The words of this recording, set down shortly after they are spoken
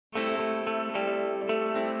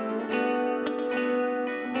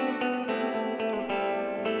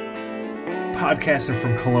Podcasting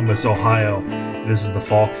from Columbus, Ohio. This is the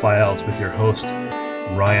Falk Files with your host,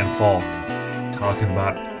 Ryan Falk, talking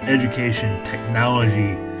about education,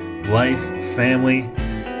 technology, life, family,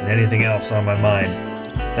 and anything else on my mind.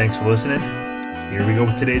 Thanks for listening. Here we go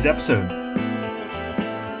with today's episode.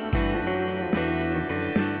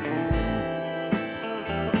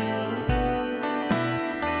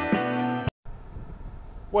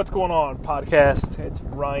 What's going on, podcast? It's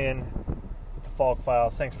Ryan with the Falk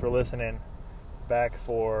Files. Thanks for listening. Back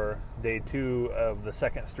for day 2 of the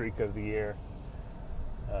second streak of the year.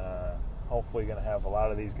 Hopefully going to have a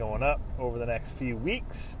lot of these going up over the next few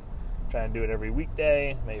weeks. Trying to do it every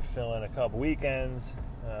weekday. Maybe fill in a couple weekends.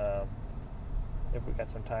 If we got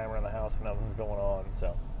some time around the house and nothing's going on.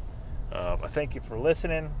 So I thank you for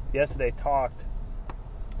listening. Yesterday talked,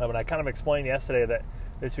 I kind of explained yesterday that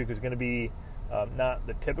this week was going to be not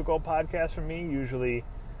the typical podcast for me. Usually,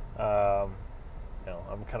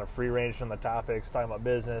 I'm kind of free-range on the topics, talking about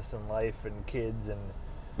business and life and kids and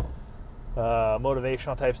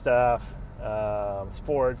motivational type stuff,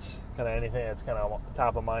 sports, kind of anything that's kind of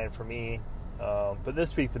top of mind for me. But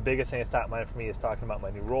this week, the biggest thing that's top of mind for me is talking about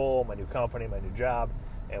my new role, my new company, my new job,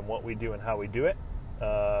 and what we do and how we do it,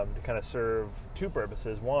 to kind of serve two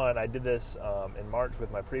purposes. One, I did this in March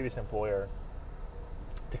with my previous employer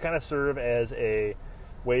to kind of serve as a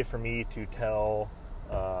way for me to tell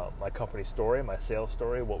my company story, my sales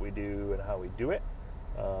story, what we do and how we do it,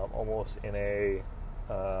 almost in a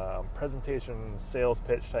presentation sales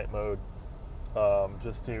pitch type mode,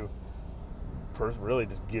 just to really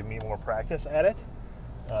just give me more practice at it.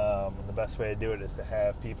 And the best way to do it is to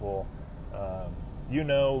have people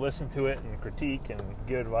listen to it and critique and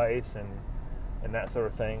give advice and that sort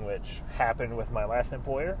of thing, which happened with my last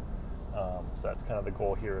employer. So that's kind of the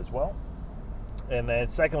goal here as well. And then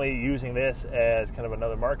secondly, using this as kind of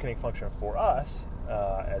another marketing function for us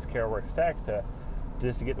as CareWorks Tech to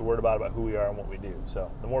get the word about who we are and what we do.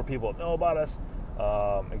 So the more people know about us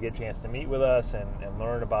and get a chance to meet with us and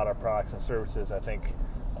learn about our products and services, I think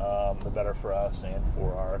the better for us and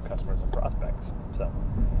for our customers and prospects. So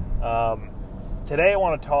today I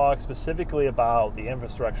want to talk specifically about the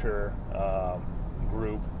infrastructure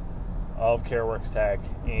group of CareWorks Tech,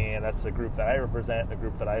 and that's the group that I represent, the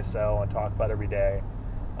group that I sell and talk about every day.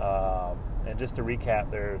 And just to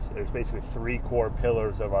recap, there's basically 3 core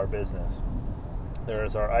pillars of our business.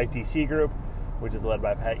 There's our ITC group, which is led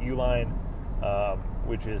by Pat Uline,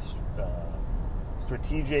 which is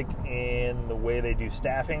strategic in the way they do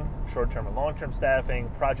staffing, short-term and long-term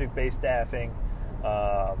staffing, project-based staffing,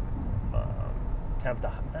 I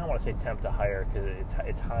don't want to say temp to hire because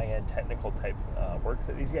it's high-end technical type work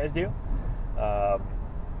that these guys do.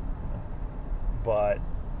 But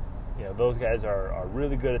those guys are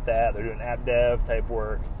really good at that. They're doing app dev type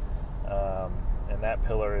work, and that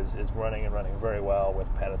pillar is running very well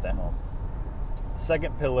with Pat at the helm. The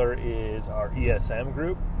second pillar is our ESM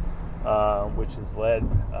group, which is led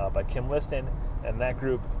by Kim Liston, and that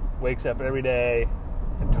group wakes up every day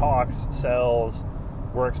and talks, sells,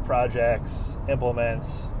 works projects,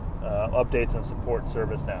 implements, updates, and supports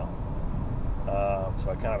ServiceNow. So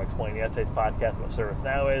I kind of explained yesterday's podcast what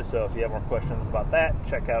ServiceNow is, so if you have more questions about that,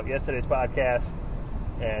 check out yesterday's podcast,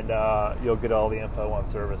 and you'll get all the info on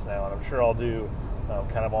ServiceNow, and I'm sure I'll do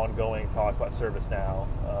kind of ongoing talk about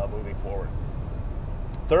ServiceNow moving forward.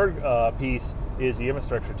 Third piece is the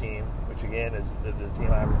infrastructure team, which again is the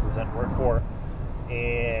team I represent and work for,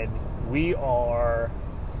 and we are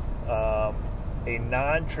a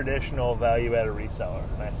non-traditional value-added reseller.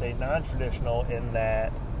 And I say non-traditional in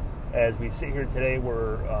that as we sit here today,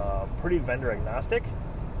 we're pretty vendor agnostic,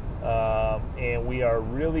 and we are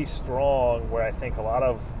really strong where I think a lot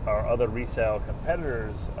of our other resale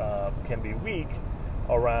competitors can be weak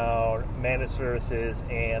around managed services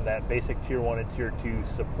and that basic Tier 1 and Tier 2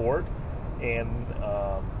 support and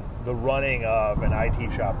the running of an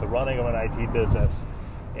IT shop, the running of an IT business.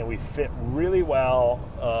 And we fit really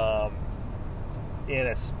well in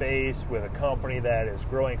a space with a company that is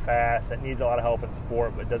growing fast, that needs a lot of help and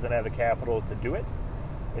support, but doesn't have the capital to do it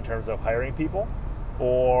in terms of hiring people,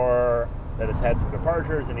 or that has had some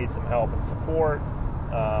departures and needs some help and support,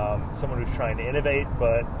 someone who's trying to innovate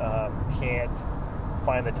but can't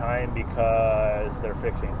find the time because they're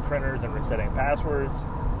fixing printers and resetting passwords,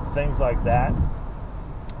 things like that.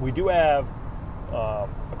 We do have a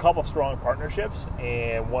couple strong partnerships,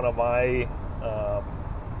 and one of my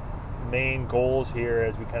main goals here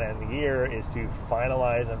as we kind of end the year is to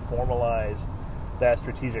finalize and formalize that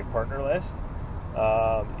strategic partner list.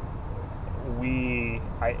 I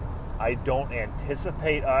don't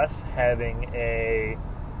anticipate us having a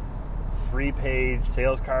 3-page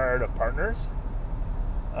sales card of partners.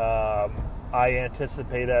 I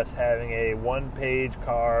anticipate us having a one-page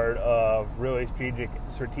card of really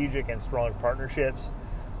strategic and strong partnerships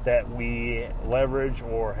that we leverage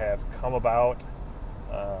or have come about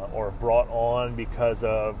or brought on because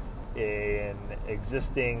of an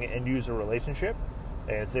existing end-user relationship,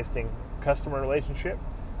 an existing customer relationship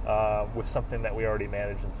with something that we already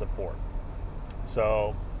manage and support.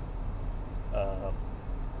 So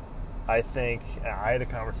I think I had a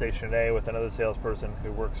conversation today with another salesperson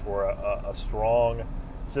who works for a strong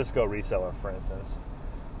Cisco reseller, for instance.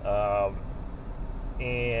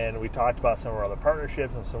 And we talked about some of our other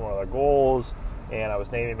partnerships and some of our other goals, and I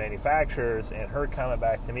was naming manufacturers, and her comment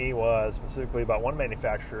back to me was specifically about one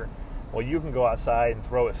manufacturer. Well, you can go outside and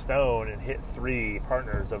throw a stone and hit 3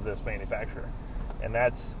 partners of this manufacturer. And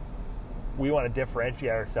we want to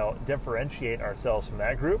differentiate ourselves from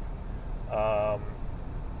that group. For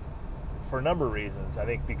a number of reasons. I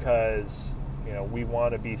think because we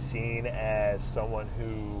want to be seen as someone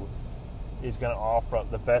who is going to offer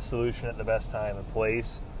the best solution at the best time and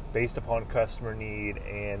place based upon customer need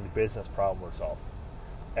and business problem we're solving,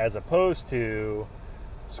 as opposed to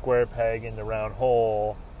square peg in the round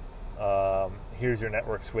hole. Here's your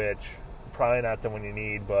network switch, probably not the one you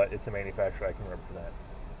need, but it's a manufacturer I can represent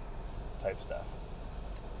type stuff.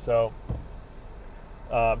 So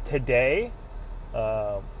today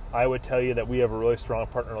I would tell you that we have a really strong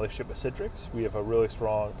partner relationship with Citrix. We have a really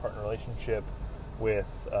strong partner relationship with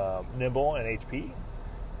Nimble and HP.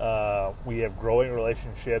 We have growing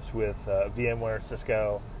relationships with VMware,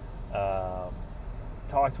 Cisco.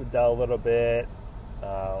 Talked with Dell a little bit.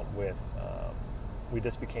 We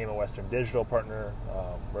just became a Western Digital partner,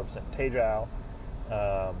 represent Tejal.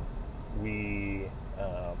 We,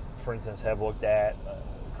 for instance, have looked at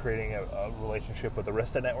creating a relationship with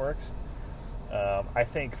Arista Networks. I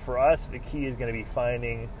think for us, the key is going to be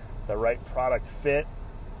finding the right product fit.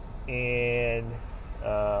 And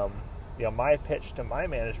my pitch to my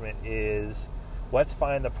management is, let's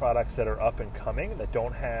find the products that are up and coming that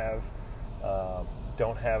don't have a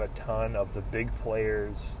ton of the big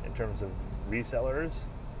players in terms of resellers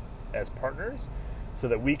as partners, so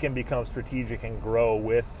that we can become strategic and grow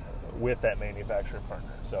with that manufacturing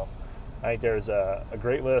partner. So I think there's a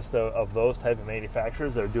great list of those type of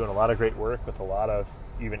manufacturers that are doing a lot of great work with a lot of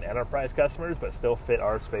even enterprise customers, but still fit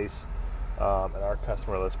our space and our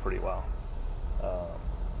customer list pretty well.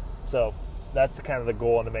 So that's kind of the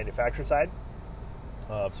goal on the manufacturer side.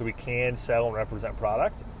 So we can sell and represent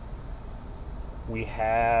product. We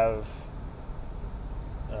have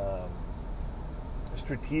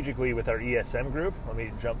strategically with our ESM group, let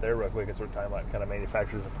me jump there real quick as we're talking about kind of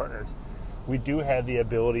manufacturers and partners. We do have the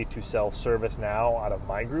ability to sell ServiceNow out of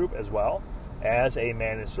my group as well as a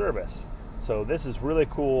managed service. So this is really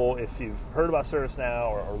cool if you've heard about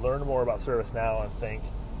ServiceNow or learned more about ServiceNow and think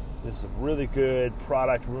this is a really good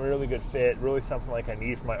product, really good fit, really something like I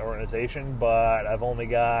need for my organization, but I've only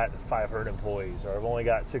got 500 employees or I've only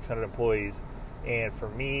got 600 employees. And for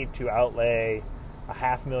me to outlay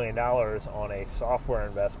 $500,000 on a software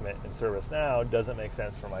investment in ServiceNow doesn't make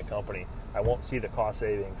sense for my company. I won't see the cost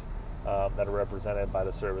savings that are represented by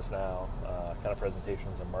the ServiceNow kind of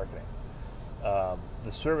presentations and marketing. The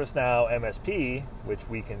ServiceNow MSP, which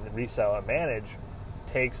we can resell and manage,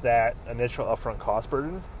 takes that initial upfront cost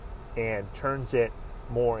burden and turns it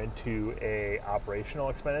more into a operational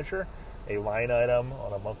expenditure, a line item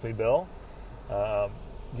on a monthly bill,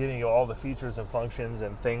 giving you all the features and functions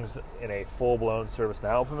and things in a full-blown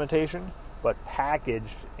ServiceNow implementation, but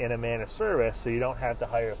packaged in a managed service so you don't have to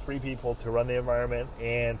hire 3 people to run the environment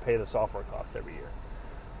and pay the software costs every year.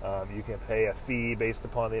 You can pay a fee based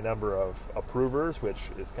upon the number of approvers, which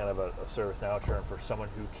is kind of a ServiceNow term for someone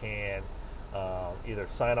who can either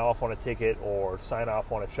sign off on a ticket or sign off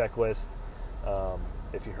on a checklist.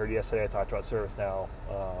 If you heard yesterday, I talked about ServiceNow,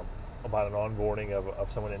 about an onboarding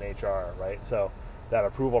of someone in HR, right? So that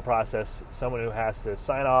approval process, someone who has to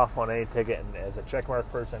sign off on any ticket, and as a checkmark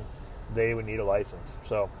person, they would need a license.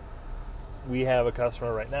 So we have a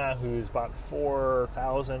customer right now who's about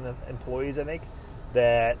 4,000 employees, I think,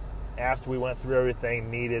 that after we went through everything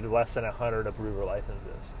needed less than 100 approver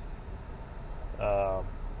licenses.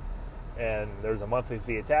 And there's a monthly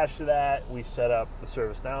fee attached to that. We set up the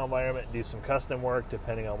ServiceNow environment, do some custom work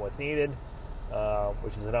depending on what's needed,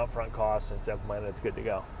 which is an upfront cost, and it's implemented, it's good to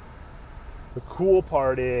go. The cool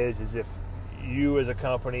part is if you as a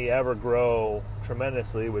company ever grow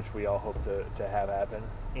tremendously, which we all hope to have happen,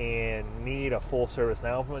 and need a full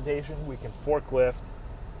ServiceNow implementation, we can forklift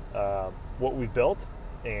what we've built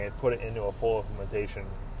and put it into a full implementation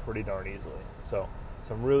pretty darn easily. So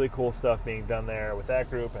some really cool stuff being done there with that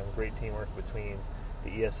group, and great teamwork between the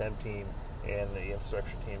ESM team and the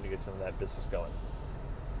infrastructure team to get some of that business going.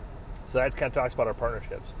 So that kind of talks about our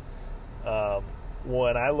partnerships.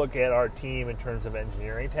 When I look at our team in terms of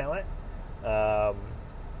engineering talent,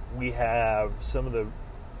 we have some of the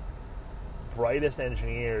brightest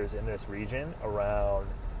engineers in this region around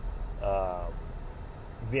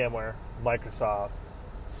VMware, Microsoft,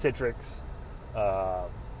 Citrix,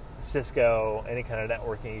 Cisco, any kind of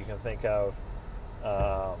networking you can think of,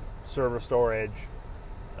 server storage.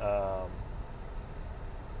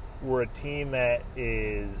 We're a team that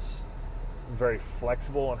is very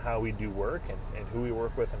flexible in how we do work and who we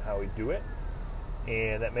work with and how we do it,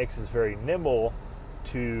 and that makes us very nimble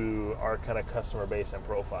to our kind of customer base and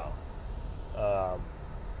profile.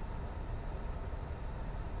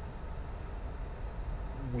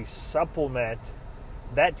 We supplement,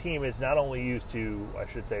 that team is not only used to, I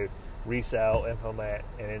should say, resell, implement,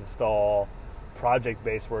 and install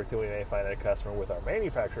project-based work that we may find at a customer with our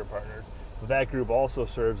manufacturer partners, but that group also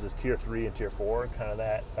serves as tier 3 and tier 4, kind of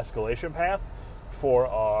that escalation path for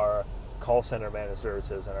our call center managed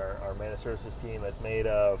services and our managed services team that's made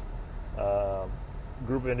of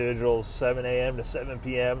group of individuals, 7 a.m. to 7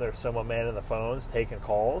 p.m. There's someone manning the phones, taking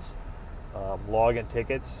calls, logging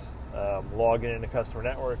tickets, logging into customer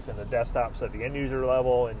networks, into desktops at the end user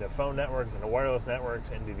level, into phone networks, into wireless networks,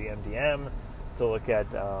 into the MDM to look at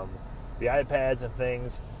the iPads and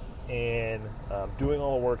things, and doing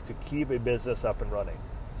all the work to keep a business up and running.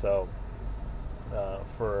 So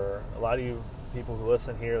for a lot of you people who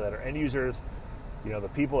listen here that are end users, the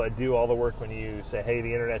people that do all the work when you say, hey,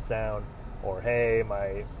 the internet's down, or hey,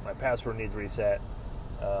 my password needs reset,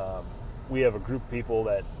 we have a group of people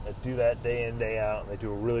that do that day in, day out, and they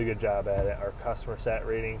do a really good job at it. Our customer sat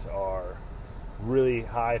ratings are really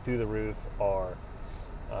high through the roof.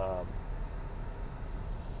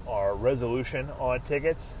 Our resolution on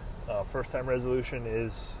tickets, first-time resolution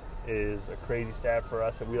is a crazy stat for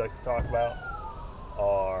us that we like to talk about.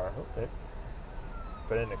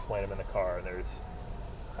 If I didn't explain them in the car, and there's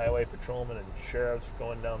highway patrolmen and sheriffs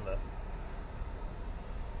going down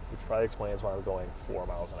which probably explains why we're going 4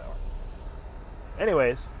 miles an hour.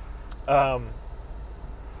 Anyways, I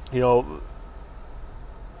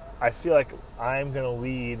feel like I'm going to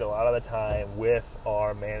lead a lot of the time with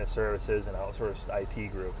our managed services and outsourced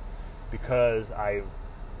IT group, because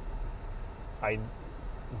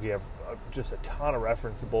we have just a ton of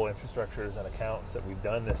referenceable infrastructures and accounts that we've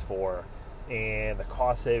done this for, and the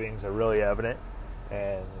cost savings are really evident,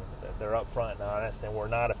 and they're upfront and honest, and we're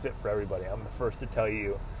not a fit for everybody. I'm the first to tell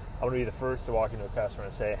you. I'm going to be the first to walk into a customer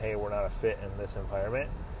and say, hey, we're not a fit in this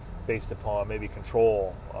environment, based upon maybe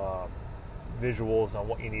control, visuals on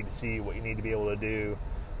what you need to see, what you need to be able to do,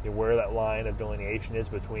 where that line of delineation is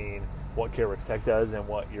between what CareWorks Tech does and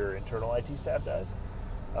what your internal IT staff does.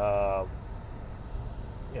 We're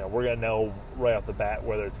going to know right off the bat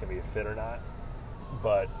whether it's going to be a fit or not.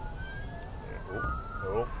 But,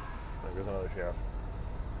 there goes another sheriff.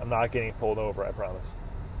 I'm not getting pulled over, I promise.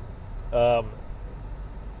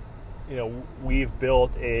 We've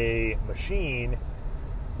built a machine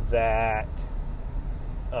that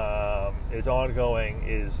is ongoing,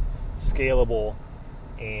 is scalable,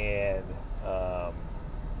 and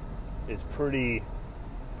is pretty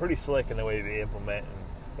slick in the way we implement and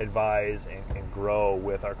advise and grow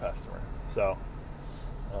with our customer. So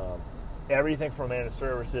everything from managed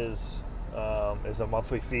services is a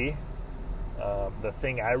monthly fee. The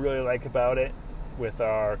thing I really like about it with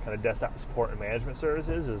our kind of desktop support and management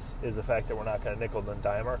services is the fact that we're not going to nickel and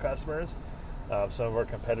dime our customers. Some of our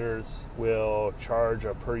competitors will charge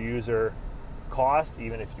a per user cost,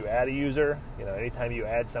 even if you add a user. Anytime you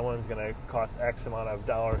add someone, it's going to cost X amount of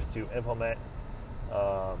dollars to implement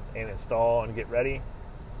and install and get ready.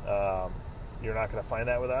 You're not going to find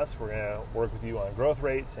that with us. We're going to work with you on growth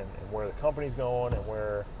rates and where the company's going and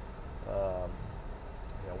where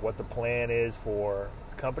what the plan is for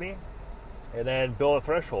the company, and then build a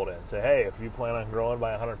threshold in. Say, hey, if you plan on growing by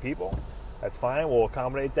 100 people, that's fine. We'll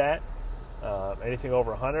accommodate that. Anything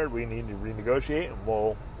over 100, we need to renegotiate, and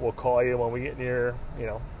we'll call you when we get near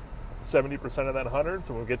 70% of that 100.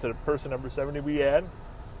 So when we get to the person number 70 we add,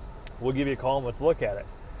 we'll give you a call and let's look at it.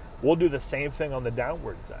 We'll do the same thing on the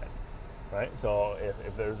downward side, right? So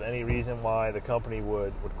if there's any reason why the company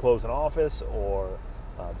would close an office or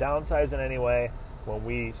downsize in any way, when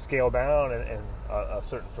we scale down and a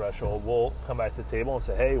certain threshold, we'll come back to the table and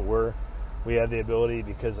say, hey, we have the ability,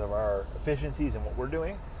 because of our efficiencies and what we're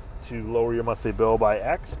doing, to lower your monthly bill by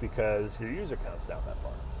X because your user count's down that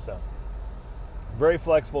far. So very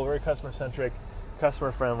flexible, very customer-centric,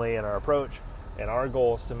 customer-friendly in our approach, and our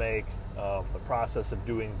goal is to make the process of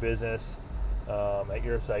doing business at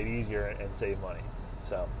your site easier and save money.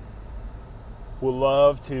 So would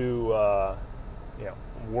love to,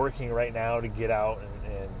 working right now to get out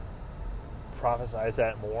and prophesize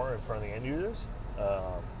that more in front of the end users.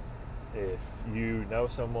 If you know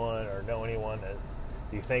someone or know anyone that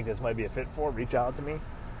you think this might be a fit for, reach out to me.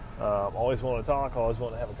 Always willing to talk, always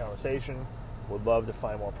willing to have a conversation. Would love to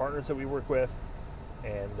find more partners that we work with,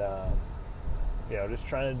 and just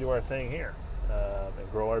trying to do our thing here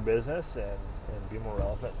and grow our business and be more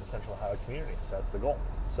relevant in the Central Ohio community. So that's the goal.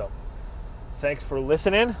 So thanks for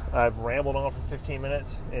listening. I've rambled on for 15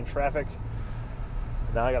 minutes in traffic.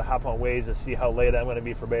 Now I got to hop on Waze to see how late I'm going to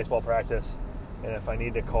be for baseball practice, and if I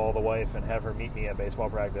need to call the wife and have her meet me at baseball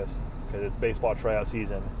practice, because it's baseball tryout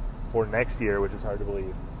season for next year, which is hard to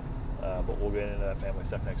believe. But we'll get into that family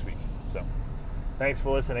stuff next week. So thanks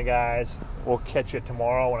for listening, guys. We'll catch you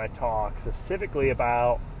tomorrow when I talk specifically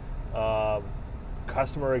about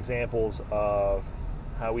customer examples of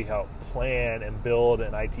how we help plan and build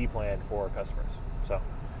an IT plan for our customers. So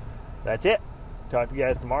that's it. Talk to you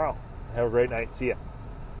guys tomorrow. Have a great night. See ya.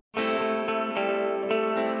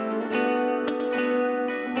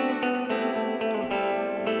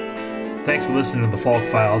 Thanks for listening to the Falk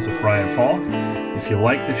Files with Ryan Falk. If you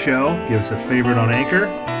like the show, give us a favorite on Anchor,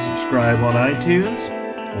 subscribe on iTunes.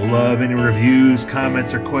 We'll love any reviews,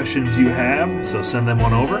 comments, or questions you have, so send them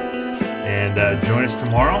on over. And join us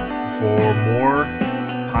tomorrow for more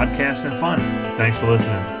podcasts and fun. Thanks for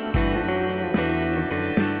listening.